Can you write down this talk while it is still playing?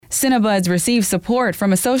Cinebuds receives support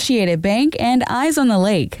from Associated Bank and Eyes on the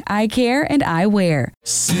Lake, Eye Care and Eyewear.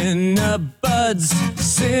 Cinebuds,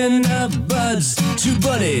 two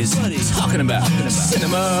buddies talking about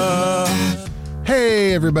cinema.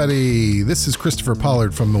 Hey everybody, this is Christopher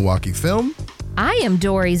Pollard from Milwaukee Film. I am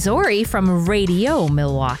Dory Zori from Radio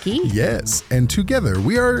Milwaukee. Yes, and together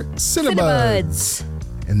we are Cinebuds.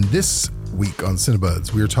 And this week on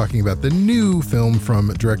Cinebuds, we are talking about the new film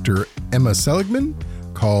from director Emma Seligman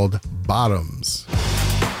called Bottoms.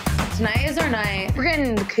 Tonight is our night. We're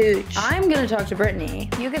getting the cooch. I'm gonna talk to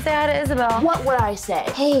Brittany. You can say hi to Isabel. What would I say?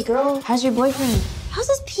 Hey girl, how's your boyfriend? How's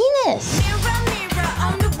his penis? Mirror, mirror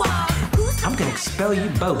on the wall. I'm gonna expel you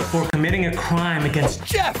both for committing a crime against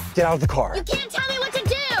Jeff. Get out of the car. You can't tell me what to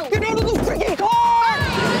do. Get out of the freaking car!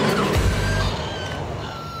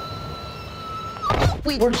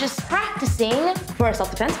 We were just practicing for a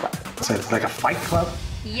self-defense club. So it's like a fight club?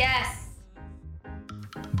 Yes.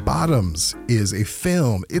 Bottoms is a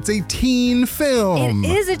film. It's a teen film.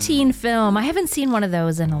 It is a teen film. I haven't seen one of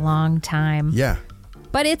those in a long time. Yeah.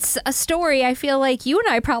 But it's a story I feel like you and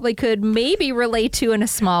I probably could maybe relate to in a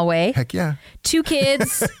small way. Heck yeah. Two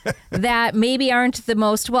kids that maybe aren't the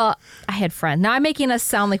most, well, I had friends. Now I'm making us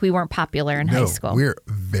sound like we weren't popular in high school. We're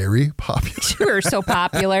very popular. We're so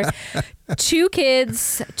popular. Two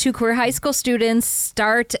kids, two queer high school students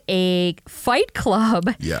start a fight club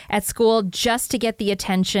at school just to get the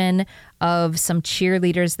attention of some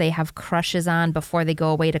cheerleaders they have crushes on before they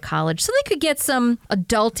go away to college. So they could get some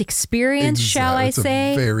adult experience, shall I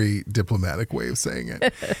say? It's a very diplomatic way of saying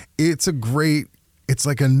it. It's a great, it's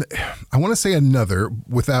like I want to say another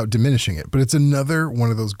without diminishing it, but it's another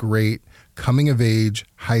one of those great coming of age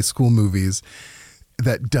high school movies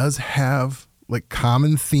that does have like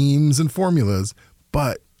common themes and formulas,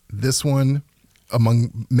 but this one,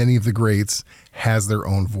 among many of the greats, has their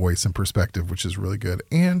own voice and perspective, which is really good.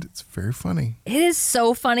 And it's very funny. It is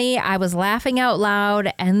so funny. I was laughing out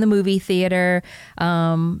loud in the movie theater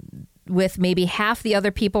with maybe half the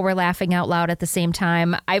other people were laughing out loud at the same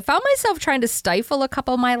time. I found myself trying to stifle a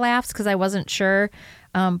couple of my laughs because I wasn't sure.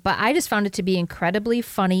 But I just found it to be incredibly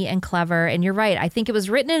funny and clever. And you're right. I think it was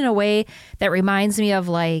written in a way that reminds me of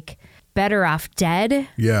like Better Off Dead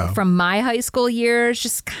from my high school years,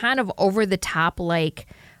 just kind of over the top, like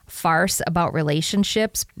farce about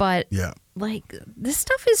relationships. But like this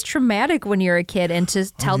stuff is traumatic when you're a kid, and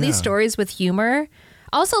to tell these stories with humor.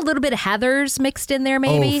 Also a little bit of Heathers mixed in there,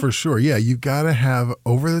 maybe. Oh, for sure. Yeah, you got to have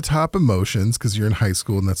over-the-top emotions because you're in high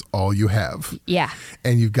school and that's all you have. Yeah.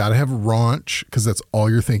 And you've got to have raunch because that's all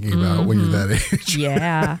you're thinking about when you're that age.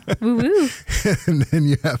 Yeah. Woo-woo. And then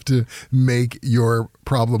you have to make your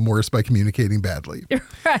problem worse by communicating badly.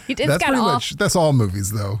 Right. That's all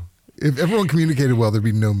movies, though. If everyone communicated well, there'd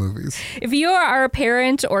be no movies. If you are a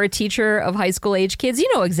parent or a teacher of high school age kids,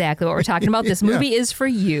 you know exactly what we're talking about. This movie is for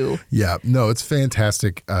you. Yeah, no, it's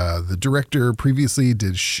fantastic. The director previously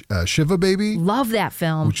did Shiva Baby. Love that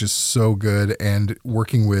film. Which is so good. And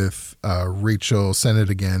working with Rachel Sennett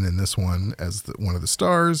again in this one as one of the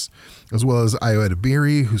stars, as well as Ayo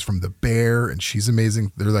Edebiri, who's from The Bear, and she's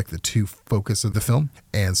amazing. They're like the two focus of the film.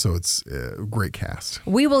 And so it's a great cast.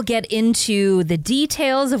 We will get into the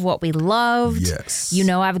details of what we loved. Yes. You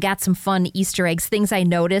know, I've got some fun Easter eggs, things I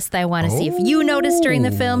noticed that I want to see if you noticed during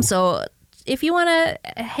the film. So if you want to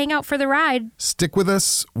hang out for the ride, stick with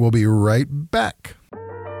us. We'll be right back.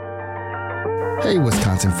 Hey,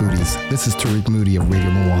 Wisconsin foodies. This is Tariq Moody of Radio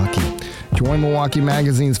Milwaukee. Join Milwaukee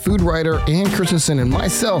Magazine's food writer Ann Christensen and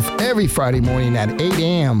myself every Friday morning at 8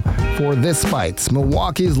 a.m. for This Bites,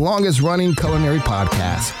 Milwaukee's longest-running culinary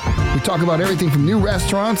podcast. We talk about everything from new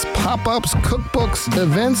restaurants, pop-ups, cookbooks,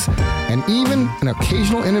 events, and even an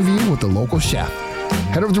occasional interview with the local chef.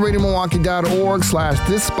 Head over to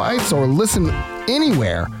radiomilwaukee.org/thisbites or listen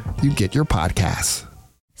anywhere you get your podcasts.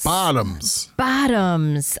 Bottoms.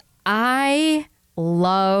 I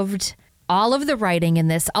loved all of the writing in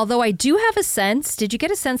this, although I do have a sense, did you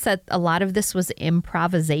get a sense that a lot of this was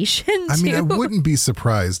improvisation too? I mean, I wouldn't be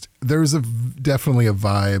surprised. There's definitely a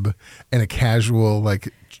vibe and a casual,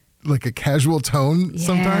 like a casual tone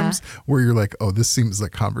sometimes where you're like, oh, this seems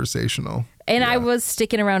like conversational. And I was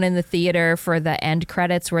sticking around in the theater for the end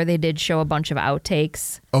credits where they did show a bunch of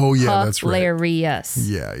outtakes. Oh, yeah, that's right. Hilarious.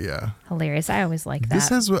 Yeah. Hilarious. I always like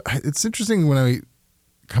that. It's interesting when I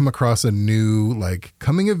come across a new, like,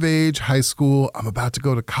 coming of age, high school, I'm about to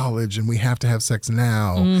go to college and we have to have sex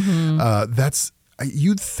now. Mm-hmm.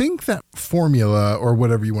 You'd think that formula or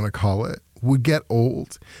whatever you want to call it would get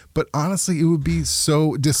old, but honestly, it would be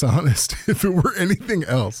so dishonest if it were anything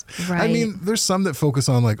else. Right. I mean, there's some that focus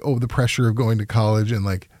on like, oh, the pressure of going to college and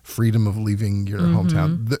like freedom of leaving your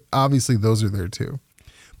hometown. Obviously, those are there too.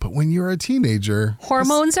 But when you're a teenager,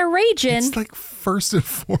 hormones are raging. It's like first and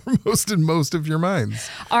foremost in most of your minds.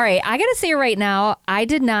 All right, I got to say right now, I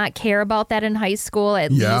did not care about that in high school,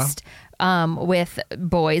 at least with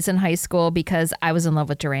boys in high school, because I was in love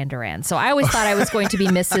with Duran Duran. So I always thought I was going to be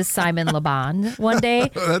Mrs. Simon Le Bon one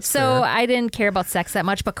day. That's so fair. I didn't care about sex that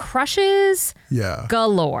much, but crushes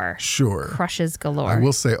galore. Sure. Crushes galore. I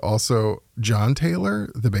will say also John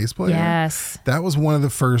Taylor, the bass player. Yes. That was one of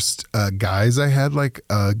the first guys I had like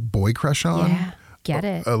a boy crush on. Yeah, get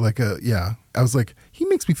it. I was like, he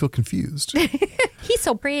makes me feel confused. He's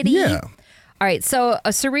so pretty. Yeah. All right, so a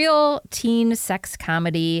surreal teen sex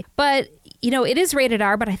comedy, but it is rated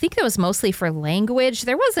R, but I think it was mostly for language.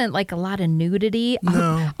 There wasn't like a lot of nudity.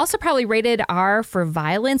 No. Also probably rated R for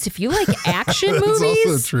violence. If you like action That's movies,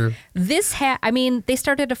 also true. They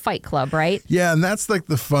started a Fight Club, right? Yeah, and that's like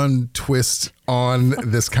the fun twist on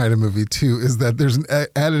this kind of movie too, is that there's an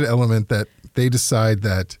added element that they decide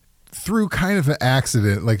that through kind of an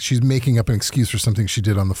accident, like she's making up an excuse for something she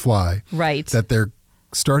did on the fly. Right. That they're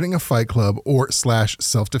starting a fight club or /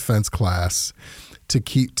 self-defense class to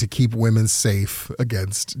keep women safe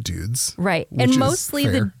against dudes. Right. which And is mostly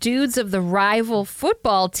fair. the dudes of the rival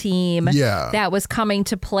football team that was coming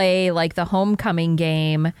to play like the homecoming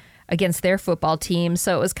game against their football team.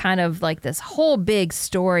 So it was kind of like this whole big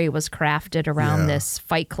story was crafted around this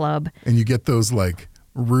fight club. And you get those like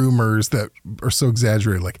rumors that are so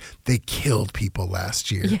exaggerated, like they killed people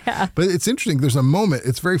last year. Yeah. But it's interesting. There's a moment,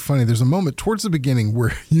 it's very funny. There's a moment towards the beginning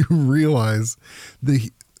where you realize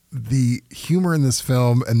the humor in this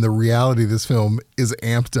film and the reality of this film is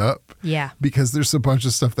amped up. Yeah. Because there's a bunch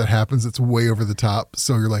of stuff that happens that's way over the top.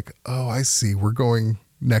 So you're like, oh, I see. We're going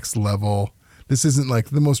next level. This isn't like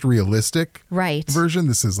the most realistic version.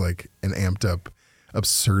 This is like an amped up,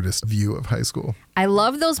 absurdist view of high school. I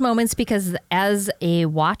love those moments because as a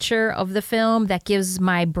watcher of the film, that gives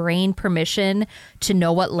my brain permission to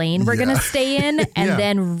know what lane we're going to stay in and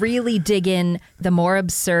then really dig in. The more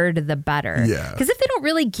absurd, the better. Yeah. Because if they don't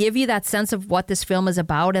really give you that sense of what this film is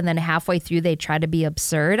about and then halfway through they try to be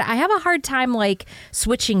absurd, I have a hard time like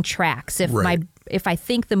switching tracks if I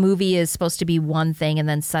think the movie is supposed to be one thing and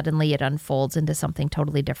then suddenly it unfolds into something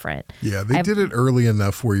totally different. Yeah, they did it early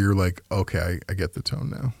enough where you're like, okay, I get the tone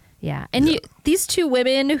now. Yeah. And these two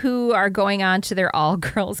women who are going on to their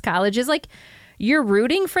all-girls colleges, like, you're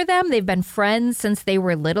rooting for them. They've been friends since they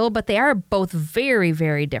were little, but they are both very,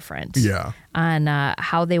 very different on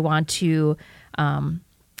how they want to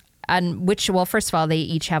first of all, they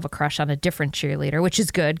each have a crush on a different cheerleader, which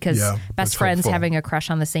is good because best friends helpful. having a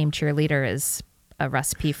crush on the same cheerleader is a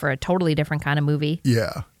recipe for a totally different kind of movie.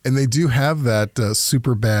 Yeah. And they do have that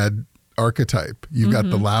super bad archetype. You've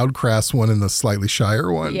got the loud, crass one and the slightly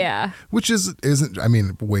shyer one. Yeah. Which isn't,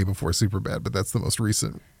 way before Superbad, but that's the most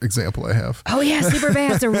recent example I have. Oh, yeah.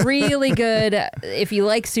 Superbad's a really good, if you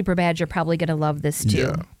like Superbad, you're probably going to love this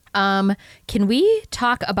too. Yeah. Can we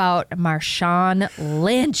talk about Marshawn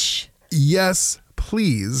Lynch? Yes,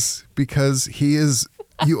 please. Because he is,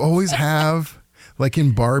 you always have, like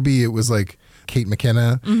in Barbie, it was like Kate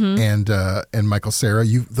McKinnon and Michael Cera.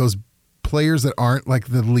 Those players that aren't like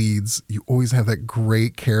the leads, you always have that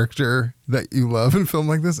great character that you love in film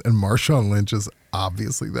like this, and Marshawn Lynch is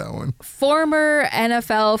obviously that one. Former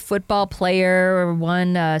NFL football player,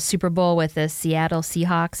 won a Super Bowl with the Seattle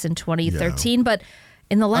Seahawks in 2013, but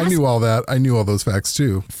in the last... I knew all that. I knew all those facts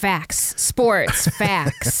too. Sports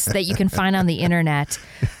facts that you can find on the internet.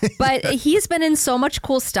 But he's been in so much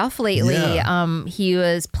cool stuff lately. Yeah.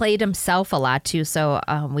 He played himself a lot too. So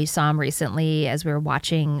we saw him recently as we were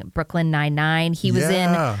watching Brooklyn Nine-Nine. He was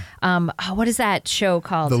in, what is that show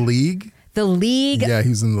called? The League? The League. Yeah,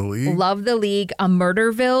 he's in The League. Love The League.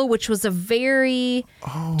 Murderville, which was a very...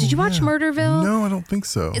 Did you watch Murderville? No, I don't think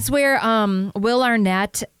so. It's where Will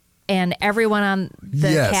Arnett and everyone on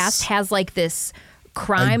the cast has like this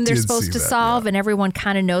crime they're supposed to solve, and everyone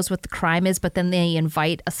kind of knows what the crime is, but then they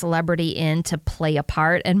invite a celebrity in to play a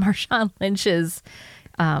part, and Marshawn Lynch is...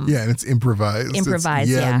 and it's improvised.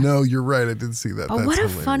 No, you're right. I did see that. Oh, That's what a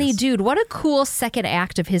hilarious. funny dude. What a cool second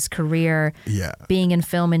act of his career being in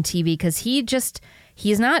film and TV, because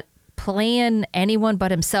he's not playing anyone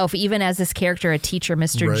but himself, even as this character, a teacher,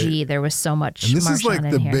 Mr. G. There was so much And this Marshawn is like in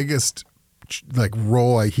the here. biggest like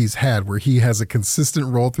role he's had, where he has a consistent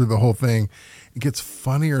role through the whole thing. It gets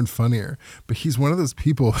funnier and funnier, but he's one of those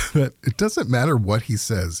people that it doesn't matter what he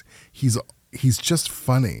says. He's just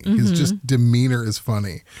funny. His just demeanor is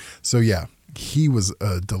funny. So yeah, he was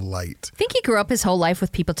a delight. Think he grew up his whole life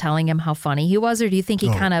with people telling him how funny he was, or do you think he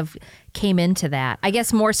kind of came into that? I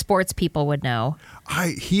guess more sports people would know.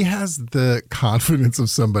 He has the confidence of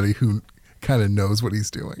somebody who kind of knows what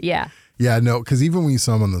he's doing. Yeah. Yeah, no, because even when you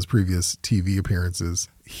saw him on those previous TV appearances,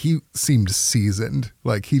 he seemed seasoned.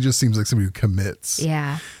 Like, he just seems like somebody who commits.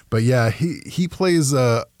 Yeah. But yeah, he plays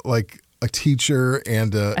like a teacher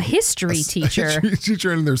and a history teacher. A history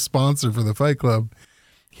teacher and their sponsor for the Fight Club.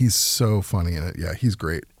 He's so funny in it. Yeah, he's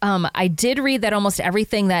great. I did read that almost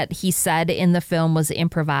everything that he said in the film was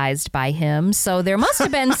improvised by him. So there must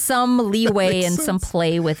have been some leeway and some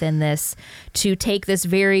play within this to take this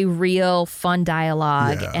very real, fun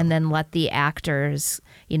dialogue and then let the actors,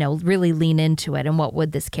 really lean into it. And how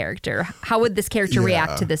would this character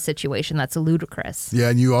react to this situation that's ludicrous? Yeah,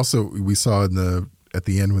 and we saw at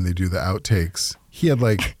the end when they do the outtakes, he had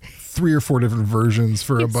like 3 or 4 different versions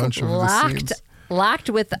for a bunch of the scenes. Locked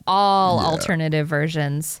with all alternative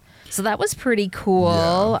versions. So that was pretty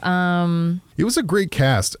cool. Yeah. It was a great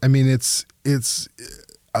cast. I mean, it's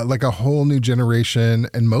like a whole new generation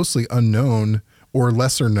and mostly unknown or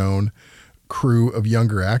lesser known crew of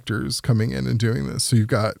younger actors coming in and doing this. So you've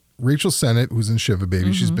got Rachel Sennett, who's in Shiva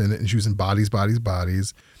Baby. Mm-hmm. She was in Bodies, Bodies,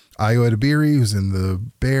 Bodies. Ayo Edebiri, who's in The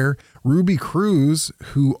Bear. Ruby Cruz,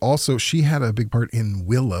 who also, she had a big part in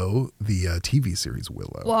Willow, the TV series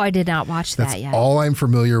Willow. Well, I did not watch that yet. That's all I'm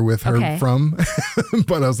familiar with her from.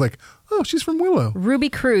 But I was like, oh, she's from Willow. Ruby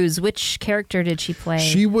Cruz, which character did she play?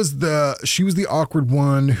 She was the awkward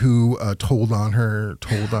one who told on her.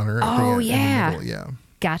 Oh, yeah. Yeah.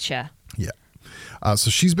 Gotcha. Yeah.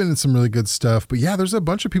 So she's been in some really good stuff. But yeah, there's a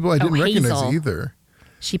bunch of people I didn't recognize either.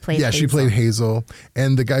 She played Hazel. She played Hazel.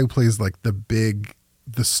 And the guy who plays like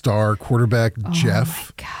the star quarterback,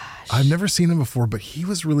 Jeff. Oh my gosh. I've never seen him before, but he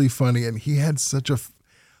was really funny. And he had such a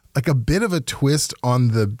bit of a twist on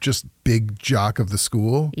the just big jock of the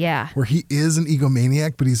school. Yeah. Where he is an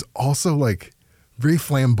egomaniac, but he's also like very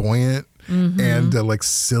flamboyant and like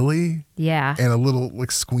silly. Yeah. And a little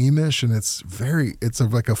like squeamish. And it's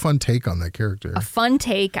like a fun take on that character. A fun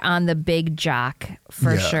take on the big jock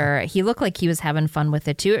for sure. He looked like he was having fun with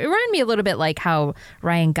it too. It reminded me a little bit like how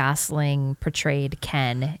Ryan Gosling portrayed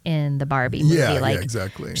Ken in the Barbie movie. Yeah, like,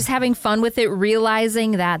 exactly. Just having fun with it,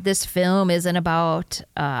 realizing that this film isn't about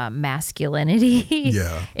masculinity.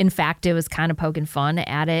 Yeah. In fact, it was kind of poking fun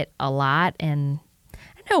at it a lot. And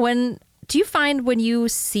I don't know, do you find when you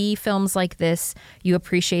see films like this, you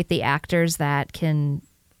appreciate the actors that can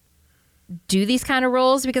do these kind of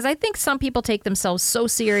roles? Because I think some people take themselves so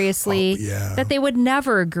seriously that they would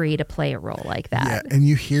never agree to play a role like that. Yeah, and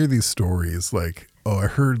you hear these stories like, oh, I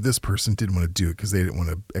heard this person didn't want to do it because they didn't want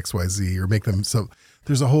to XYZ or make them so.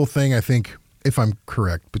 There's a whole thing, I think, if I'm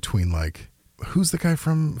correct, between like, who's the guy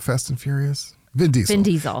from Fast and Furious? Vin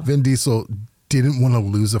Diesel. Vin Diesel didn't want to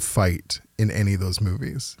lose a fight in any of those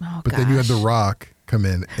movies. Oh, but then you had The Rock come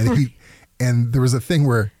in and and there was a thing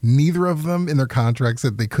where neither of them in their contract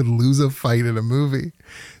said they could lose a fight in a movie,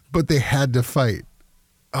 but they had to fight.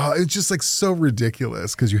 It's just like so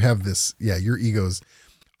ridiculous because you have this, your egos.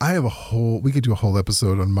 We could do a whole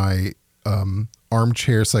episode on my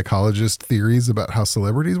armchair psychologist theories about how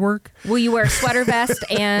celebrities work. Will you wear a sweater vest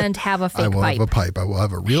and have a fake pipe? I will have a pipe. I will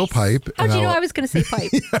have a real pipe. How do you know I was going to say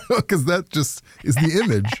pipe? Because that just is the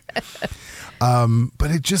image.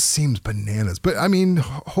 But it just seems bananas. But I mean,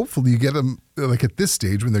 hopefully you get them like at this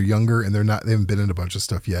stage when they're younger and they haven't been in a bunch of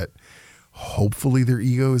stuff yet. Hopefully their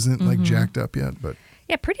ego isn't like jacked up yet. But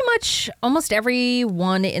yeah, pretty much almost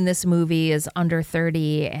everyone in this movie is under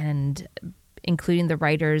 30 and including the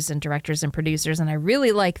writers and directors and producers. And I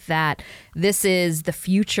really like that this is the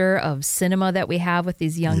future of cinema that we have with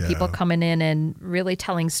these young people coming in and really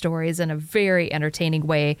telling stories in a very entertaining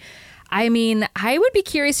way. I mean, I would be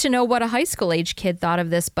curious to know what a high school age kid thought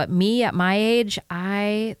of this, but me at my age,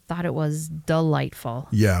 I thought it was delightful.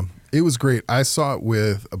 Yeah, it was great. I saw it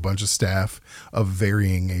with a bunch of staff of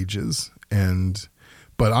varying ages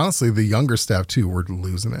but honestly, the younger staff too were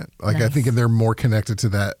losing it. Like nice. I think they're more connected to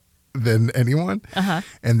that than anyone.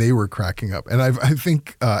 And they were cracking up. And I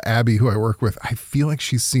think Abby, who I work with, I feel like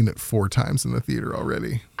she's seen it 4 times in the theater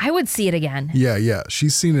already. I would see it again. Yeah.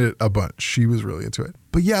 She's seen it a bunch. She was really into it.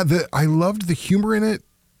 But yeah, I loved the humor in it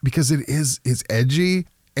because it's edgy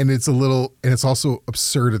and it's also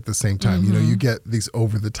absurd at the same time. You know, you get these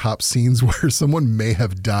over the top scenes where someone may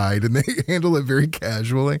have died and they handle it very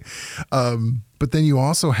casually. But then you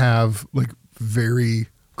also have like very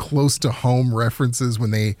close to home references when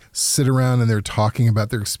they sit around and they're talking about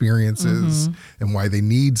their experiences and why they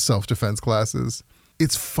need self-defense classes.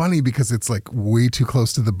 It's funny because it's like way too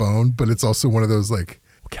close to the bone, but it's also one of those like,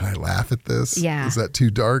 can I laugh at this? Yeah. Is that too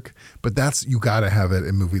dark? But you got to have it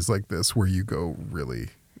in movies like this where you go really,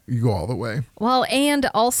 you go all the way. Well, and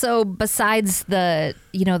also besides the,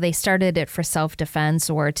 they started it for self-defense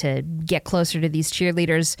or to get closer to these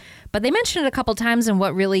cheerleaders, but they mentioned it a couple times, and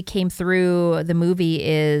what really came through the movie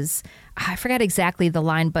is, I forgot exactly the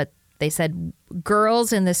line, but they said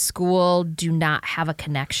girls in this school do not have a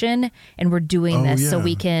connection, and we're doing this so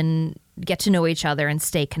we can get to know each other and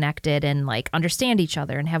stay connected and like understand each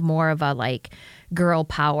other and have more of a like girl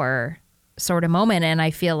power sort of moment. And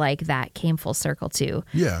I feel like that came full circle too.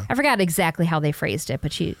 Yeah. I forgot exactly how they phrased it,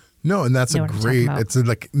 but No, and that's a great,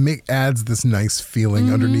 adds this nice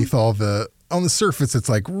feeling underneath all the, on the surface, it's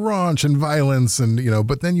like raunch and violence and,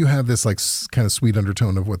 but then you have this like kind of sweet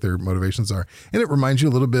undertone of what their motivations are. And it reminds you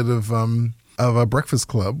a little bit of a Breakfast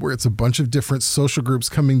Club, where it's a bunch of different social groups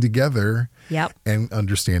coming together and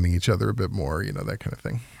understanding each other a bit more, that kind of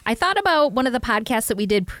thing. I thought about one of the podcasts that we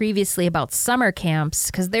did previously about summer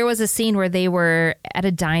camps, because there was a scene where they were at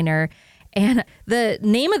a diner, and the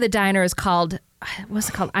name of the diner is called, what's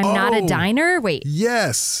it called? I'm Not a Diner? Wait.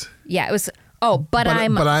 Yes. Yeah, it was... Oh, but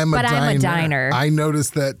I'm a diner. I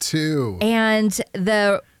noticed that too. And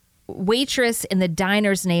the waitress in the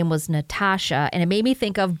diner's name was Natasha, and it made me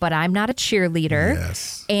think of But I'm Not a Cheerleader.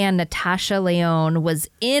 Yes. And Natasha Lyonne was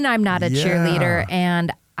in I'm Not a Cheerleader,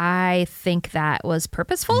 and I think that was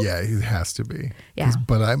purposeful. Yeah, it has to be. Yeah.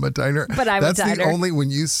 But I'm a diner. But I'm a diner. That's the only, when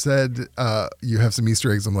you said you have some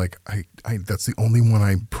Easter eggs, I'm like, that's the only one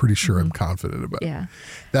I'm pretty sure I'm confident about. Yeah.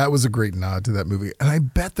 That was a great nod to that movie. And I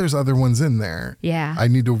bet there's other ones in there. Yeah. I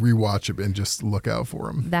need to rewatch it and just look out for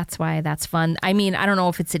them. That's why that's fun. I mean, I don't know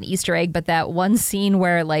if it's an Easter egg, but that one scene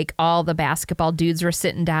where like all the basketball dudes were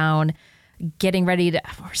sitting down getting ready to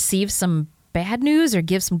receive some bad news or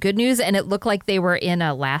give some good news, and it looked like they were in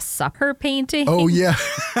a Last Supper painting. Oh yeah.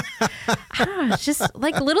 It's just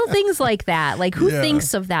like little things like that. Like who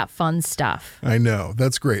thinks of that fun stuff? I know.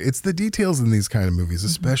 That's great. It's the details in these kind of movies,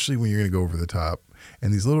 especially when you're going to go over the top,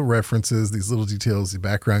 and these little references, these little details, the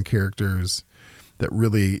background characters that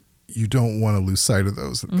really, you don't want to lose sight of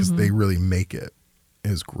those because they really make it.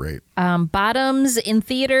 Is great. Bottoms in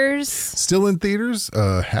theaters. Still in theaters.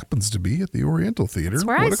 Happens to be at the Oriental Theater. That's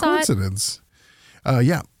where what I a saw coincidence.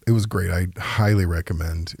 Yeah, it was great. I highly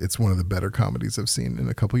recommend. It's one of the better comedies I've seen in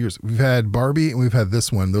a couple years. We've had Barbie and we've had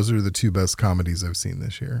this one. Those are the two best comedies I've seen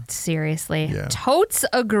this year. Seriously. Yeah. Totes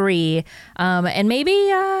agree. And maybe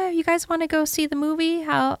you guys want to go see the movie?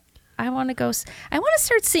 I want to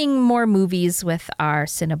start seeing more movies with our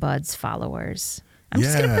Cinebuds followers. I'm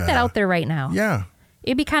just going to put that out there right now. Yeah.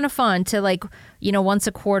 It'd be kind of fun to once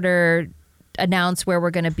a quarter announce where we're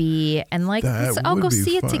going to be and let's all go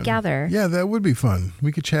see it together. Yeah, that would be fun.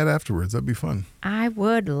 We could chat afterwards. That'd be fun. I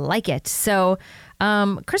would like it. So,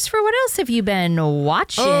 Christopher, what else have you been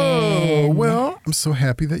watching? Oh, well, I'm so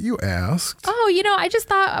happy that you asked. Oh, I just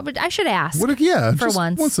thought I should ask.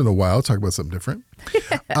 Once in a while, talk about something different.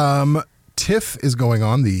 TIFF is going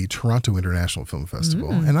on, the Toronto International Film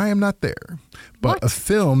Festival, and I am not there. But a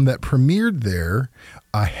film that premiered there,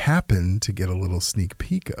 I happened to get a little sneak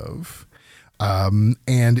peek of, and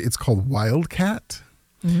it's called Wildcat,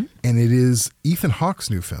 and it is Ethan Hawke's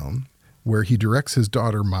new film where he directs his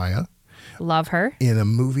daughter Maya. Love her. In a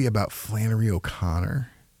movie about Flannery O'Connor,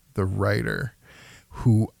 the writer,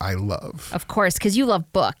 who I love. Of course, because you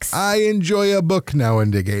love books. I enjoy a book now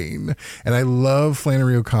and again. And I love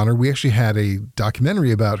Flannery O'Connor. We actually had a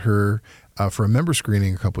documentary about her for a member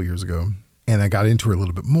screening a couple years ago. And I got into her a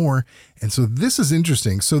little bit more. And so this is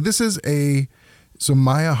interesting. So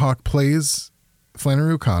Maya Hawke plays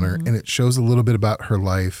Flannery O'Connor, and it shows a little bit about her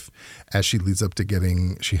life as she leads up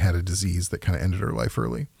to she had a disease that kind of ended her life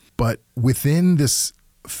early. But within this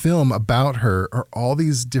film about her are all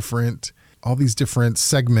these different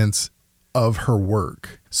segments of her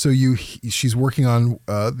work. So she's working on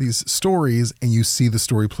these stories, and you see the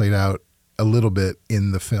story played out a little bit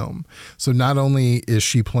in the film. So not only is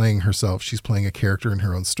she playing herself, she's playing a character in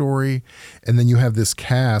her own story. And then you have this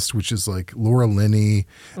cast, which is like Laura Linney,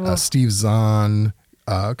 Steve Zahn,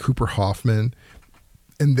 Cooper Hoffman,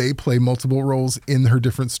 and they play multiple roles in her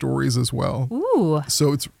different stories as well. Ooh.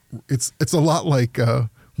 So it's a lot like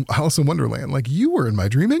Alice in Wonderland. Like, you were in my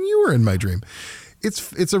dream and you were in my dream.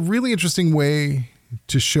 It's a really interesting way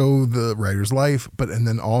to show the writer's life, and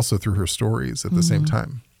then also through her stories at the same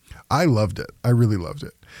time. I loved it. I really loved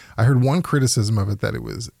it. I heard one criticism of it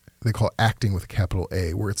that they call it acting with a capital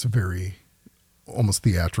A, where it's very almost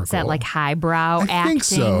theatrical. Is that like highbrow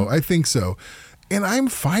acting? I think so. And I'm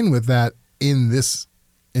fine with that in this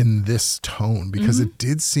tone, because it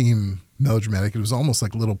did seem melodramatic. It was almost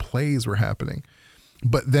like little plays were happening.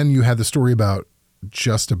 But then you had the story about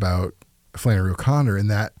Flannery O'Connor, and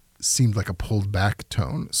that seemed like a pulled back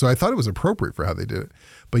tone. So I thought it was appropriate for how they did it.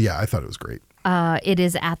 But yeah, I thought it was great. It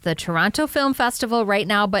is at the Toronto Film Festival right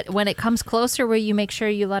now, but when it comes closer, will you make sure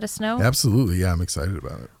you let us know? Absolutely. Yeah, I'm excited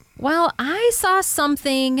about it. Well, I saw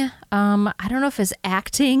something, I don't know if it's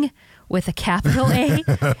acting with a capital A.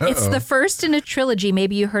 It's the first in a trilogy.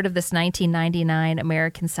 Maybe you heard of this 1999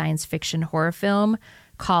 American science fiction horror film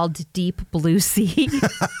called Deep Blue Sea.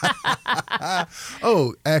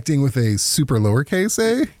 Oh, acting with a super lowercase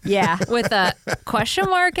a? Yeah, with a question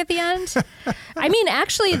mark at the end. I mean,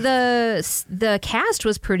 actually, the cast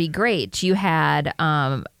was pretty great. You had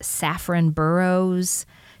Saffron Burrows,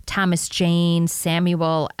 Thomas Jane,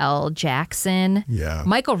 Samuel L. Jackson,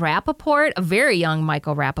 Michael Rappaport, a very young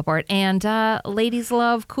Michael Rappaport, and Ladies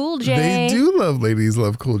Love Cool J. They do love Ladies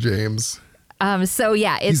Love Cool James. So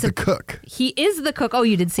yeah, he's the cook. He is the cook. Oh,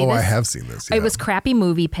 you did see this? Oh, I have seen this. Yeah. It was Crappy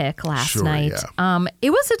Movie Pick last night. Yeah. It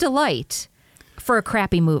was a delight for a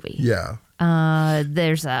crappy movie. Yeah.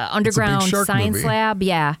 There's a underground science movie. lab.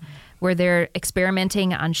 Yeah. Where they're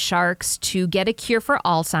experimenting on sharks to get a cure for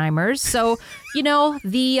Alzheimer's. So, you know,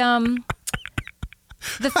 the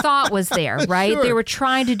thought was there, right? Sure. They were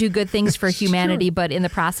trying to do good things for humanity, but in the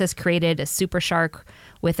process created a super shark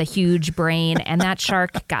with a huge brain, and that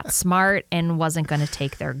shark got smart and wasn't going to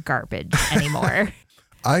take their garbage anymore.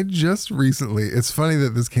 I just recently, it's funny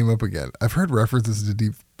that this came up again. I've heard references to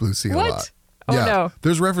Deep Blue Sea a lot. Oh, yeah, no.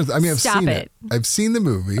 There's reference. I mean, I've Stop seen it. I've seen the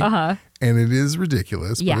movie, and it is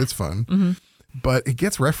ridiculous, but it's fun. Mm-hmm. But it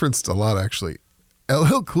gets referenced a lot, actually.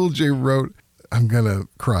 LL Cool J wrote, I'm going to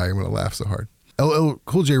cry. I'm going to laugh so hard. LL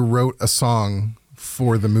Cool J wrote a song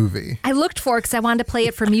for the movie. I looked for it because I wanted to play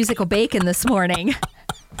it for Musical Bacon this morning.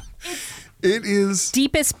 It is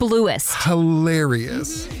Deepest Bluest.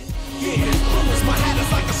 Hilarious.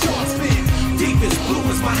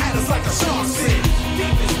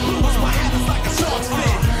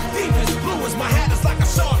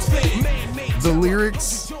 The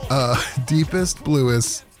lyrics, deepest,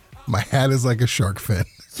 bluest, my hat is like a shark fin.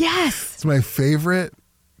 Yes. It's my favorite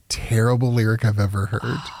terrible lyric I've ever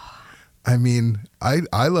heard. I mean,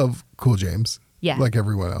 I love Cool James, like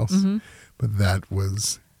everyone else, but that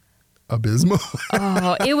was abysmal.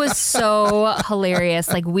 Oh, it was so hilarious.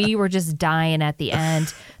 Like, we were just dying at the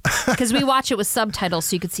end because we watched it with subtitles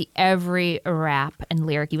so you could see every rap and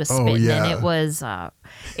lyric he was spitting. And it was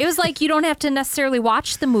like you don't have to necessarily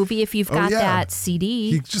watch the movie if you've got that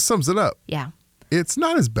CD. He just sums it up. Yeah. It's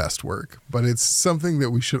not his best work, but it's something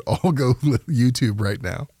that we should all go YouTube right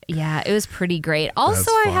now. Yeah, it was pretty great.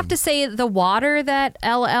 Also, I have to say the water that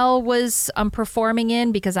LL was performing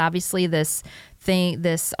in, because obviously this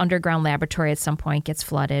underground laboratory at some point gets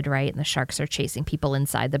flooded, right? And the sharks are chasing people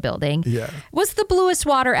inside the building. Yeah. Was the bluest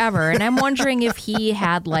water ever. And I'm wondering if he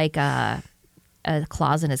had like a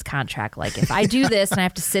clause in his contract. Like, if I do this and I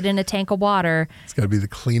have to sit in a tank of water, it's got to be the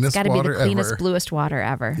cleanest water ever. It's got to be the cleanest, bluest water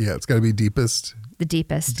ever. Yeah, it's got to be deepest. The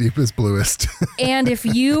deepest. Deepest, bluest. And if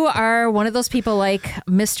you are one of those people like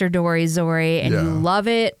Mr. Dory Zori and you love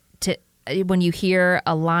it when you hear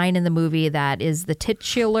a line in the movie that is the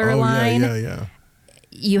titular line,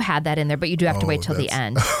 you had that in there, but you do have to wait till the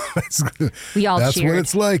end. We all That's cheered. what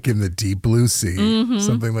it's like in the deep blue sea.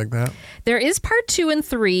 Something like that. There is part 2 and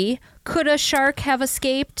 3. Could a shark have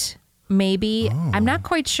escaped? Maybe. I'm not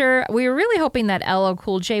quite sure. We were really hoping that LL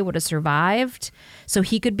Cool J would have survived so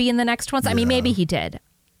he could be in the next ones. I mean, maybe he did.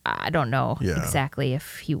 I don't know exactly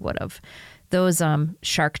if he would have. Those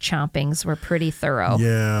shark chompings were pretty thorough.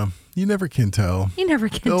 Yeah. You never can tell. You never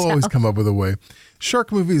can They'll tell. always come up with a way.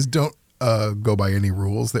 Shark movies don't go by any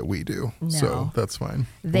rules that we do. No. So that's fine.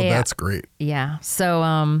 That's great. Yeah.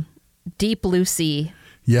 So Deep Blue Sea.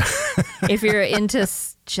 Yeah. If you're into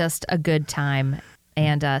just a good time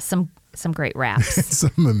and some great raps.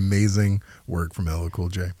 Some amazing work from LL Cool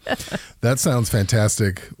J. That sounds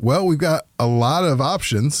fantastic. Well, we've got a lot of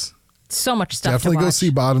options. So much stuff Definitely to watch. go see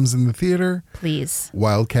Bottoms in the theater. Please.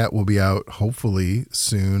 Wildcat will be out hopefully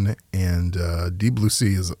soon. And Deep Blue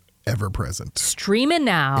Sea is ever present. Streaming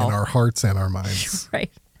now. In our hearts and our minds.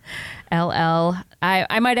 Right. LL.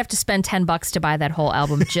 I might have to spend $10 to buy that whole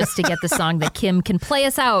album just to get the song that Kim can play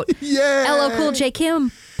us out. Yay! LL Cool J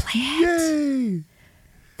Kim, play it. Yay!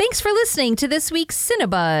 Thanks for listening to this week's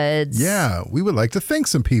Cinebuds. Yeah, we would like to thank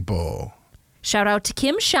some people. Shout out to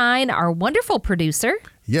Kim Shine, our wonderful producer.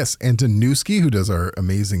 Yes, and Danuski, who does our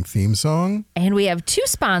amazing theme song. And we have 2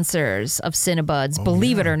 sponsors of Cinebuds,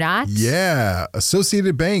 believe it or not. Yeah,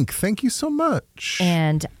 Associated Bank, thank you so much.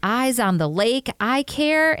 And Eyes on the Lake, Eye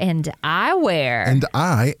Care, and Eyewear. And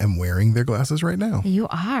I am wearing their glasses right now. You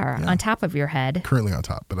are, on top of your head. Currently on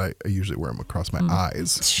top, but I usually wear them across my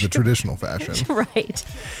eyes, the traditional fashion. Right.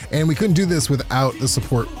 And we couldn't do this without the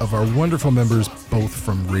support of our wonderful members, both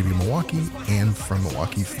from Radio Milwaukee and from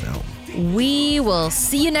Milwaukee Film. We will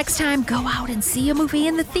see you next time. Go out and see a movie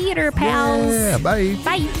in the theater, pals. Yeah, bye.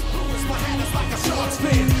 Bye. My hat is like a shark's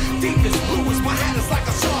fin. Deep as blue as my hat is like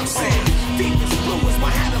a shark's fin.